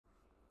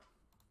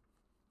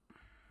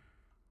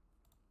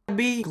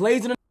be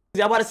glazing.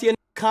 Y'all about to see in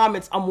the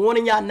comments. I'm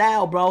warning y'all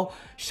now, bro.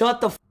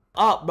 Shut the f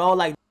up, bro.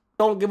 Like,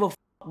 don't give a f,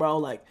 bro.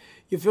 Like,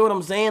 you feel what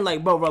I'm saying?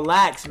 Like, bro,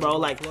 relax, bro.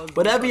 Like,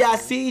 whatever y'all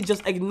see,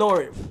 just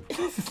ignore it.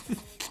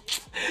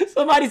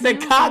 Somebody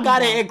said Kyle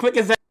got it in quick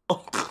as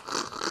hell.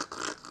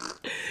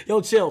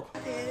 Yo, chill.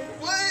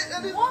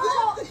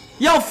 What?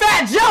 Yo,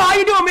 Fat Joe, how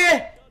you doing,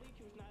 man?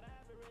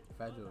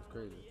 Fat Joe is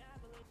crazy.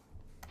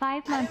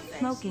 5 months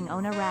smoking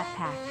on a rat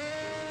pack.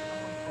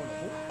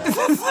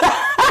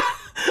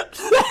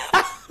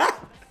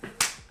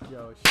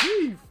 Yo,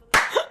 Chief.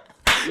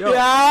 Yo,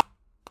 Yeah.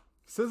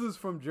 SZA's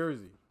from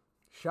Jersey.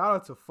 Shout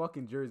out to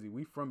fucking Jersey.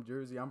 We from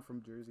Jersey. I'm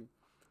from Jersey.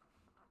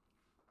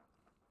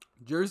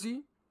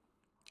 Jersey,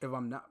 if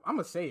I'm not, I'm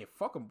gonna say it.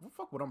 Fuck them.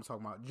 Fuck what I'm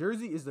talking about.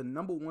 Jersey is the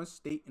 #1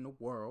 state in the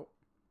world.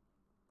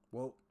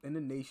 Well, in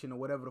the nation or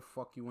whatever the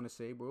fuck you want to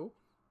say, bro.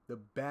 The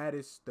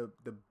baddest, the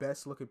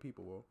best looking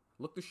people, bro.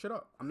 Look this shit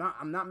up.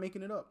 I'm not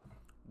making it up.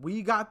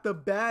 We got the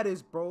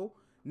baddest, bro.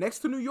 Next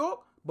to New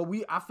York, but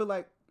I feel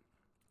like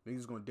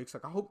niggas gonna dick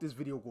suck. I hope this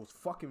video goes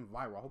fucking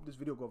viral. I hope this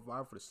video goes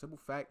viral for the simple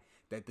fact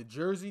that the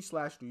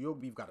Jersey/New York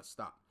beef gotta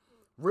stop.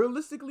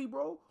 Realistically,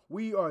 bro,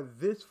 we are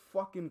this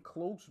fucking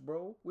close,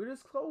 bro. We're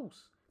this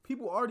close.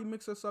 People already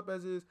mix us up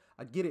as is.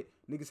 I get it.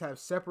 Niggas have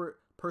separate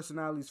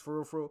personalities for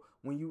real, for real.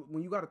 When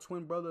you got a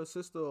twin brother or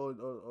sister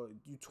or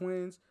you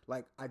twins,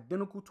 like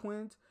identical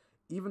twins,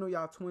 even though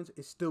y'all twins,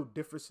 it's still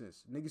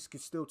differences. Niggas can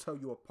still tell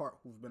you apart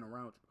who's been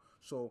around you.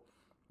 So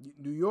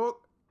New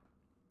York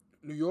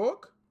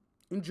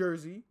and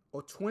Jersey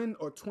or twin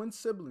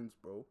siblings,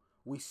 bro.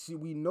 We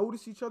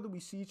notice each other, we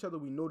see each other,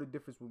 we know the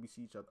difference when we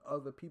see each other.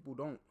 Other people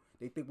don't.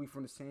 They think we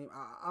from the same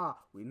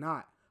we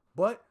not.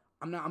 But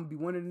I'm gonna be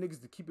one of the niggas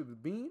to keep it a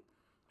bean.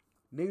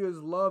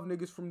 Niggas love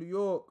niggas from New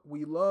York.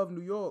 We love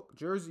New York.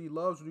 Jersey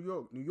loves New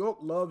York. New York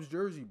loves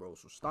Jersey, bro.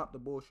 So stop the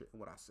bullshit. And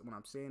when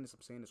I'm saying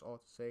this all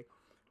to say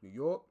New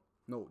York,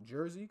 no,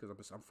 Jersey,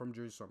 because I'm from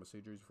Jersey, so I'm gonna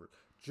say Jersey first.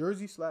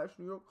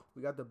 Jersey/New York,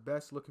 we got the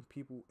best looking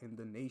people in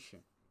the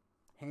nation.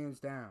 Hands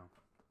down.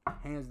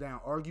 Hands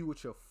down. Argue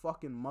with your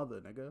fucking mother,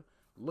 nigga.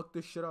 Look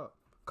this shit up.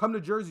 Come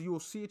to Jersey, you will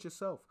see it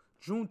yourself.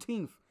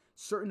 Juneteenth,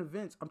 certain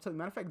events. I'm telling you,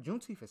 matter of fact,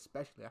 Juneteenth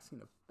especially, I seen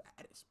the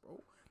baddest,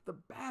 bro. The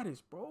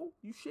baddest, bro.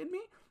 You shitting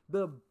me?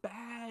 The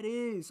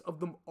baddest of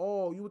them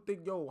all. You would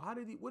think, yo, where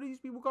did these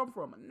people come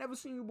from? I never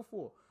seen you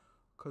before.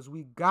 Because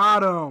we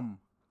got them,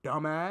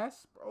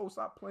 dumbass. Bro,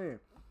 stop playing.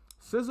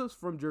 SZA's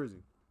from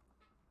Jersey.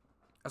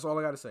 That's all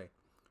I got to say.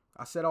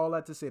 I said all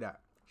that to say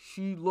that.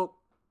 She looked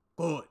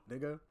good,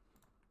 nigga.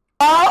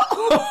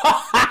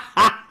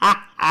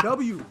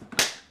 W.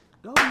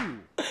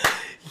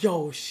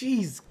 Yo,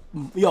 chat,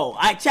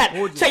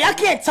 y'all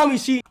can't tell me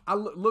she. I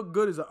look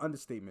good is an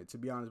understatement, to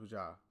be honest with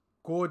y'all.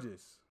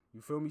 Gorgeous. You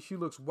feel me? She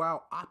looks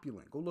wild,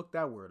 opulent. Go look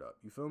that word up.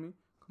 You feel me?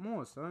 Come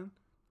on, son.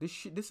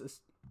 This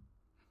is.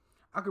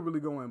 I could really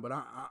go in, but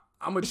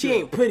I'm a. She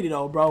ain't pretty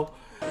though, bro.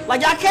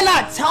 Like y'all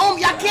cannot tell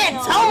me. Y'all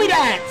can't tell me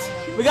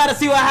that. We gotta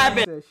see what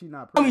happened. She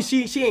not Tell pretty.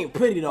 me she ain't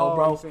pretty though,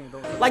 bro.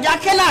 Like y'all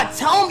cannot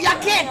tell me.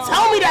 Y'all can't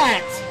tell me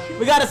that.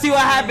 We gotta see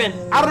what happened.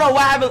 I don't know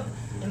what happened.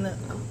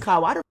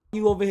 Kyle, why the f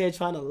you over here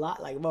trying to lie?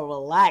 Like, bro,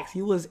 relax.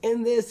 You was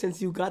in there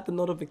since you got the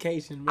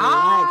notification.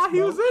 Relax, bro.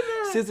 He was in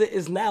there. SZA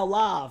is now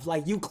live.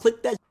 Like, you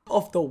clicked that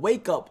off the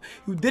wake up.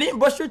 You didn't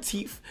brush your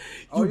teeth.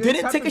 You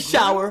didn't take a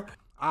shower.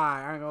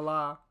 I ain't gonna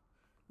lie.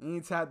 You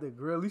ain't tapped the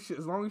grill. Shit,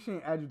 as long as she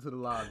ain't add you to the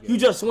live game. You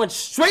just went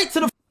straight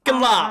to the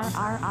fucking live.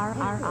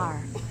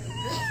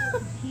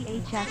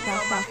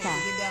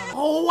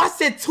 Oh, I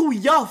said too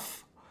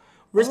yuff.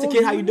 Rich the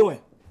kid, how you doing?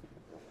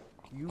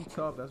 You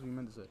tough. That's what you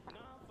meant to say.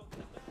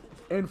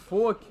 In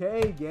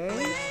 4K,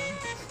 gang.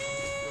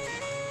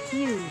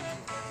 Huge.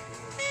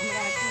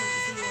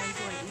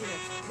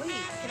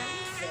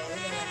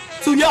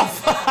 Too yuff.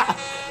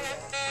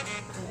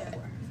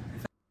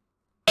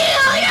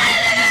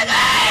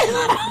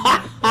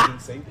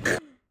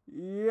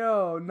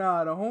 Yo,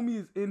 nah, the homie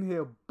is in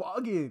here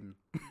bugging.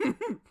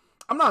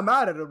 I'm not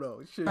mad at him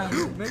though. Shit,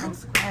 shoot,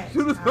 nigga.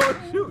 Shoot us all,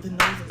 shoot.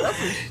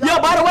 Yo,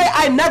 by the way,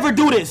 I never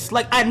do this.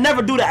 Like, I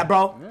never do that,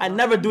 bro. I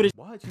never do this.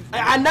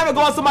 I never go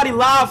on somebody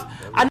live.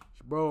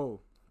 Bro,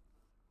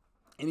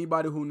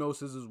 anybody who knows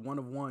this is one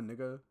of one,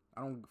 nigga.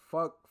 I don't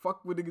fuck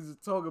what niggas is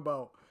talking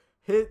about.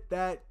 Hit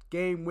that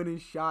game-winning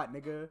shot,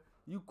 nigga.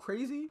 You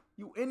crazy?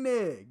 You in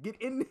there? Get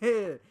in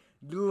there.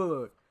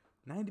 Look,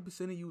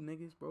 90% of you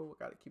niggas, bro,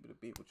 I gotta keep it a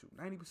beat with you.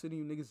 90% of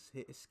you niggas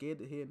is scared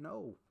to hear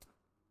no.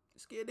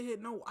 Scared to hear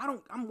no.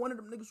 I'm one of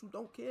them niggas who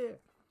don't care.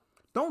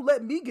 Do not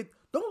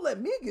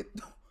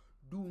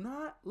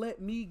let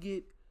me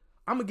get.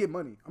 I'm gonna get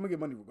money. I'm gonna get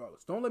money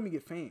regardless. Don't let me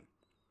get fame.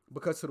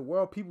 Because to the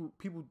world, people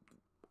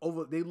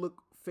they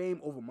look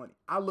fame over money.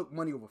 I look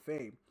money over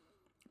fame.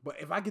 But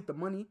if I get the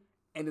money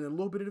and then a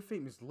little bit of the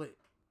fame is lit.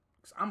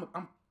 Cause I'm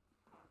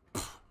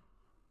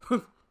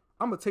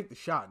gonna take the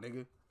shot,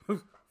 nigga.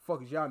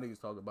 Fuck is y'all niggas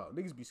talking about?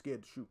 Niggas be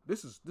scared to shoot.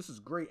 This is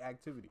great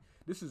activity.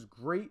 This is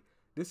great.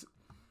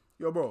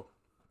 Yo, bro.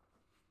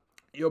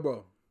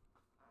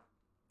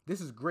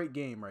 This is great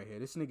game right here.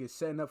 This nigga is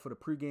setting up for the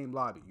pregame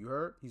lobby. You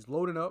heard? He's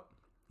loading up.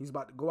 He's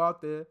about to go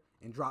out there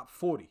and drop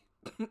 40.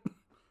 I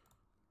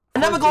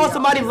never go on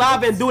somebody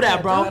live and do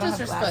that, bro. Get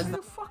the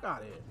fuck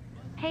out of here.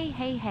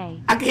 Hey.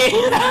 I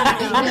can't.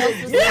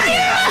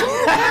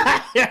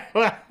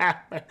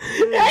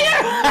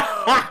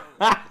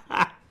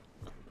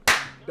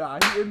 Nah,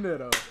 he in there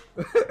though.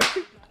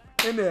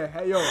 In there,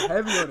 hey, yo,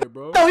 heavy on it,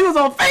 bro. No, he was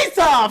on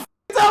FaceTime.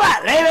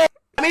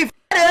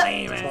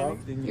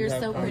 You're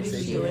so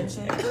pretty.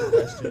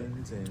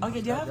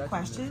 Okay, do you have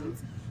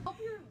questions?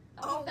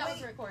 Oh, that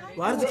was recorded.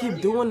 Why does he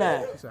keep doing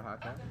that? She said hi,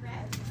 Kai.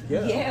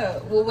 Yeah,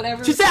 well,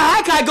 whatever. She said,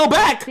 "Hi, Kai, go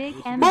back." Big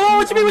Whoa,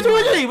 what you mean?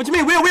 What you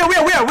mean?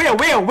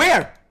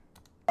 Where?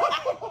 I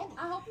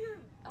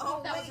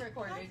hope that was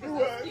recorded. Because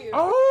that's cute.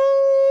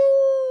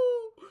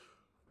 Oh,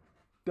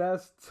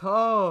 that's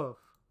tough.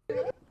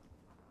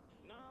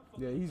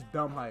 Yeah, he's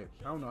dumb hype.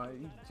 I don't know.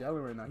 He's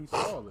gelling right now. He's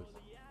flawless.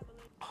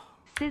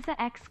 SZA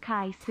X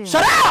Kai soon.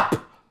 Shut up!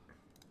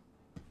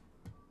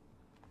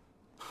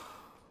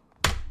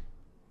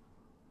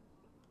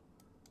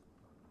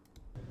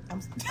 I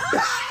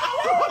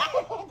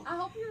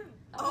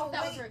hope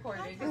that was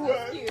recorded. Because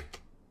that's cute.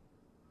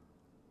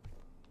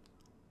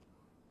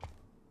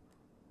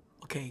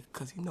 Okay,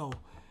 because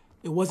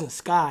it wasn't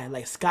Sky.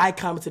 Like, Sky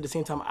commented at the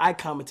same time I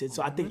commented,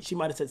 so I think she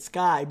might have said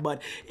Sky,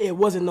 but it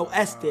wasn't no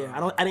S there.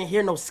 I didn't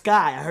hear no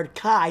Sky. I heard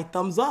Kai,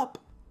 thumbs up.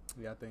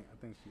 Yeah, I think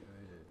she.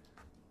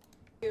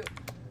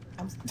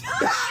 I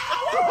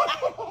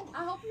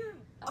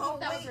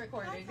hope that was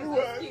recorded. Because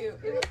that's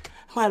cute.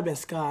 Might have been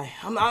Sky.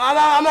 I'm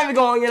not even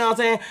going, you know what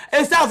I'm saying?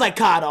 It sounds like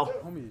Kai, though.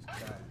 Homie is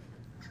Kai.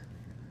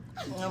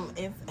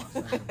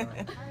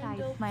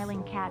 Kai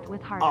smiling cat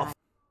with heart Oh, eyes.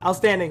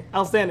 outstanding.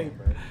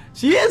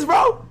 She is,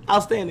 bro.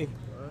 Outstanding.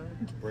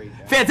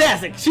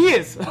 Fantastic. She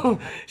is.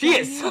 She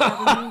is.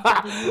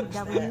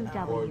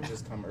 www.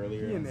 Just come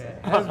earlier. He in and there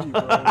say, heavy,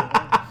 bro.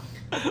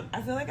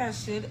 I feel like I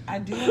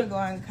do want to go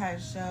on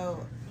Kai's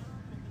show.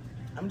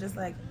 I'm just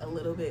like a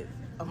little bit,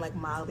 I'm like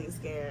mildly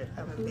scared.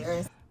 I'm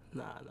embarrassed.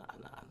 Nah.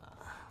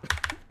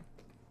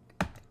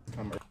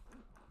 come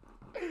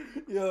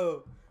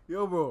Yo,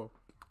 bro.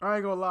 I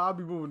ain't gonna lie. I'll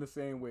be moving the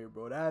same way,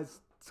 bro.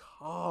 That's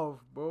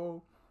tough,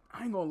 bro.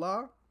 I ain't gonna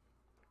lie.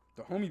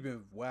 The homie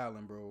been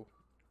wildin', bro.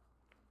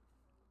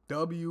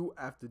 W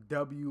after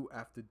W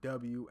after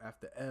W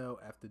after L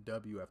after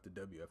W after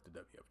W after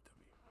W after W.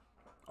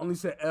 Only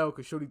said L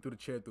because Shorty threw the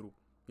chair through.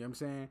 You know what I'm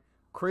saying?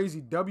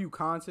 Crazy W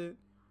content,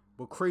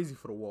 but crazy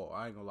for the wall.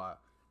 I ain't gonna lie.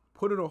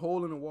 Putting a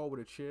hole in the wall with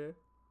a chair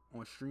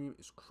on stream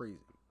is crazy.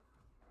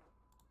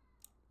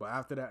 But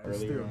after that, it's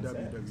still earlier on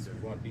set. WWW.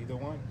 You want either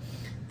one?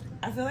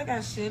 I feel like I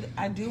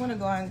do want to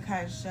go on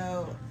Kai's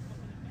show.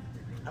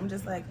 I'm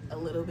just like a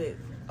little bit,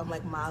 I'm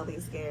like mildly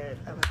scared.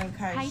 I'm on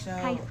Kai's show.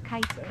 You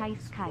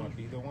want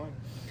either one?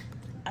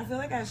 I feel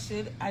like I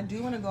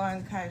do want to go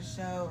on Kai's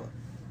show.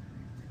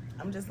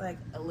 I'm just like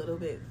a little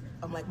bit,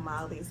 I'm like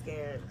mildly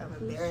scared. I'm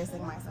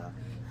embarrassing myself.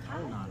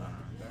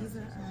 He's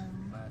a,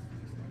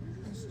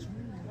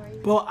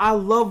 Bro, I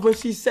love when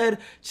she said,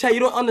 Chad, you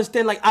don't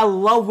understand. Like, I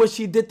love when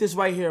she did this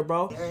right here,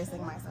 bro.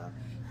 embarrassing myself.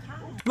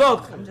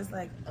 Look. I'm just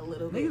like a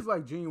little bit. Niggas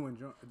like genuine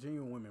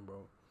women,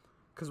 bro.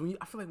 Cause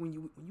I feel like when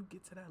you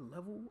get to that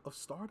level of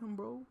stardom,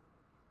 bro,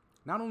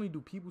 not only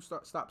do people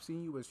stop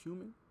seeing you as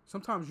human,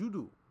 sometimes you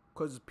do,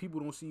 cause people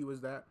don't see you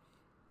as that,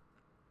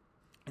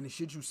 and the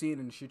shit you seeing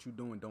and the shit you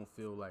doing don't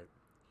feel like,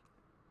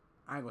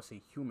 I ain't gonna say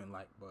human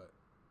like, but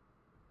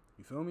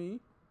you feel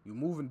me? You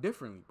moving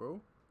differently, bro.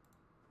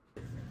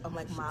 I'm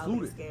like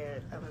mildly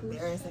scared. I'm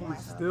embarrassing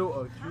myself. Still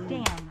a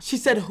human. Damn. She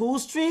said, who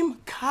stream?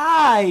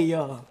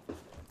 Kai.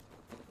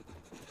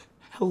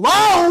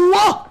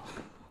 Hello?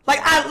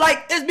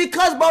 Like, it's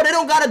because, bro, they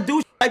don't gotta do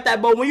shit like that,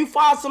 bro. When you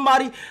find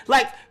somebody,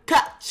 like,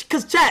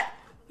 cause chat,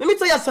 let me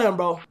tell you something,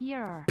 bro.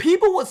 You're.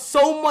 People with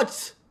so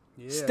much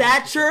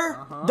stature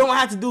don't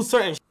have to do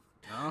certain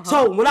shit.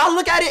 So when I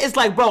look at it, it's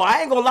like, bro, I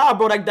ain't gonna lie,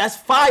 bro, like, that's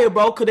fire,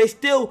 bro, cause they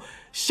still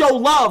show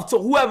love to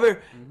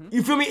whoever,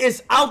 you feel me,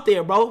 is out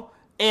there, bro.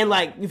 And,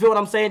 like, you feel what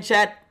I'm saying,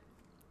 chat?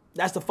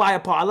 That's the fire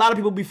part. A lot of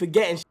people be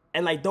forgetting shit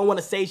and, like, don't want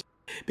to say shit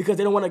because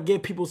they don't want to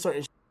give people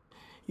certain shit.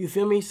 You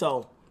feel me?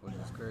 So. Which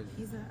is crazy.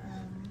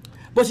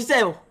 But she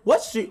said,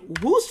 what stream?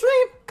 Who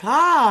stream?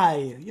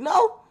 Kai. You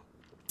know?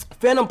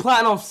 Phantom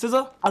Platinum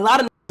SZA. A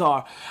lot of niggas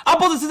are. I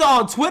posted SZA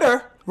on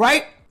Twitter,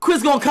 right?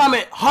 Chris gonna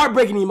comment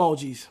heartbreaking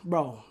emojis.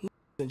 Bro,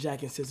 wasn't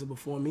jacking SZA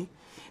before me.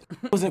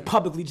 Wasn't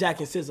publicly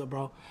jacking SZA,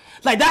 bro.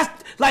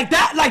 That's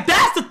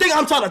the thing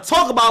I'm trying to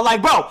talk about.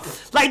 Like, bro,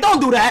 like, don't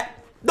do that.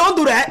 Don't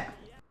do that.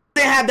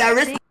 They have that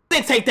risk.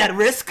 They take that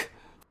risk.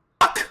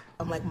 Fuck.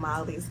 I'm like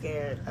mildly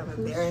scared. I'm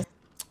embarrassed.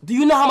 Do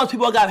you know how much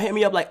people got hit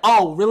me up like,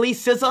 oh, really,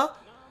 SZA?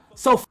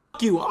 So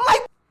fuck you. I'm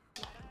like,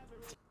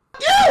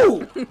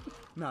 you.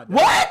 Nah,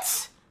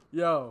 What?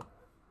 Yo.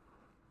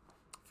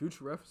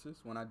 Future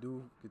references when I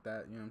do get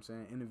that, you know what I'm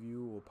saying,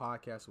 interview or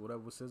podcast or whatever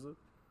with SZA.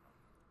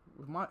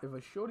 If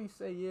a shorty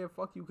say, yeah,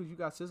 fuck you because you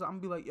got SZA, I'm gonna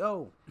be like,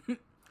 yo,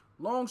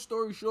 long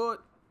story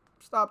short,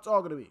 stop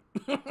talking to me.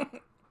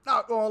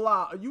 Not gonna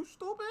lie. Are you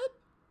stupid?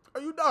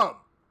 Are you dumb?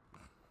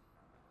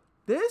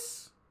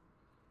 This?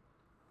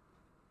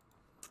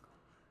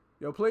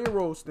 Yo, play your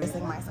role, Sting.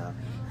 Embarrassing myself.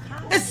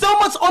 It's so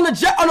much on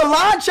the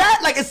line,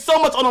 chat. Like, it's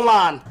so much on the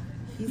line.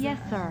 Yes,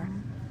 sir.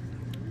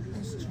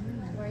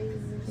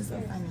 He's so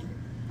funny.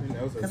 He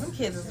knows Cause them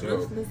kids is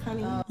ruthless,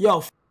 honey.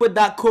 Yo, with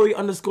that Corey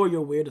underscore,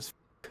 you're weird as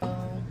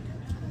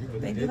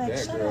They be like,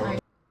 shut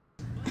up.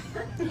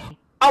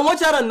 I want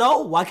y'all to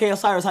know, YK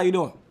Osiris, how you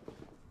doing?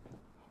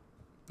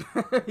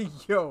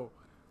 Yo.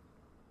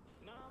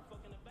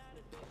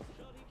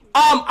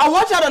 I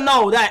want y'all to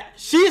know that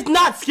she's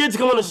not scared to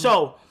come on the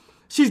show.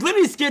 She's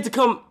literally scared to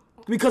come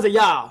because of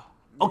y'all.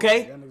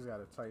 Okay? That niggas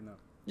gotta tighten up.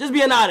 Just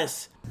being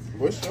honest.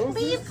 What show is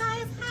Leave this?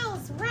 Kai's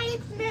house right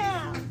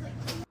now.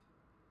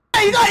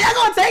 Hey, y'all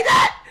gonna take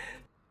that?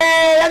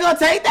 Hey, y'all gonna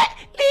take that?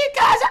 Leave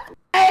guys.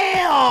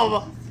 Damn.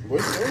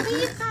 What show is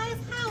Leave this?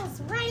 Kai's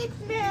house right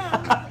now.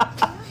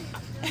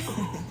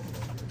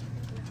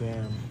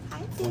 Damn.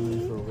 Hi, For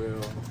T.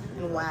 real.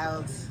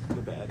 Wild. The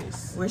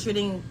baddest. We're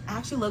shooting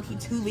actually low-key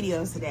 2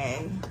 videos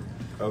today.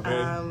 Okay.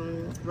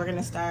 We're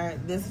gonna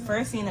start this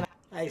first scene that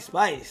Ice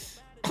Spice.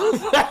 Yo,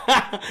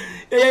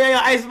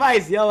 Ice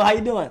Spice. Yo, how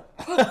you doing?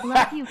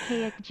 Love you,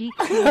 KXG,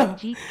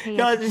 KXG.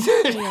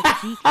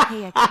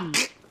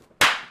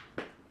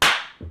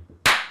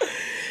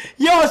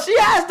 Yo, she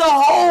has the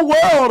whole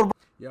world, bro.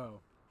 Yo,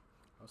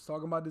 I was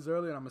talking about this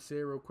earlier, and I'm gonna say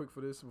it real quick for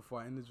this before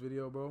I end this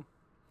video, bro.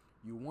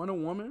 You want a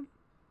woman,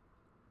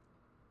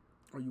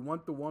 or you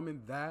want the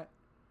woman that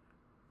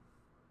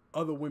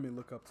other women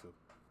look up to.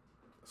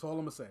 That's all I'm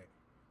gonna say.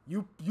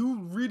 You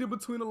read it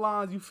between the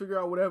lines, you figure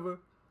out whatever.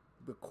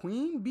 The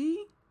queen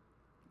bee,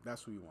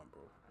 that's who you want,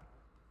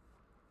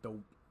 bro.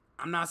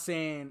 I'm not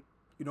saying,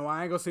 you know,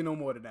 I ain't gonna say no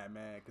more than that,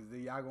 man, because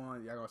y'all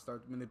gonna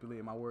start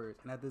manipulating my words,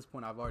 and at this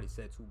point, I've already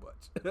said too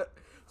much.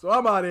 So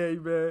I'm out of here,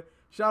 man.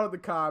 Shout out to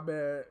Kai,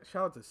 man.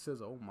 Shout out to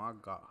SZA. Oh my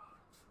god.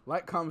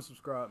 Like, comment,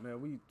 subscribe,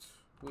 man. We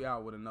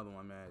out with another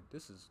one, man.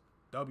 This is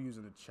W's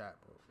in the chat,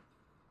 bro.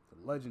 The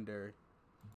legendary.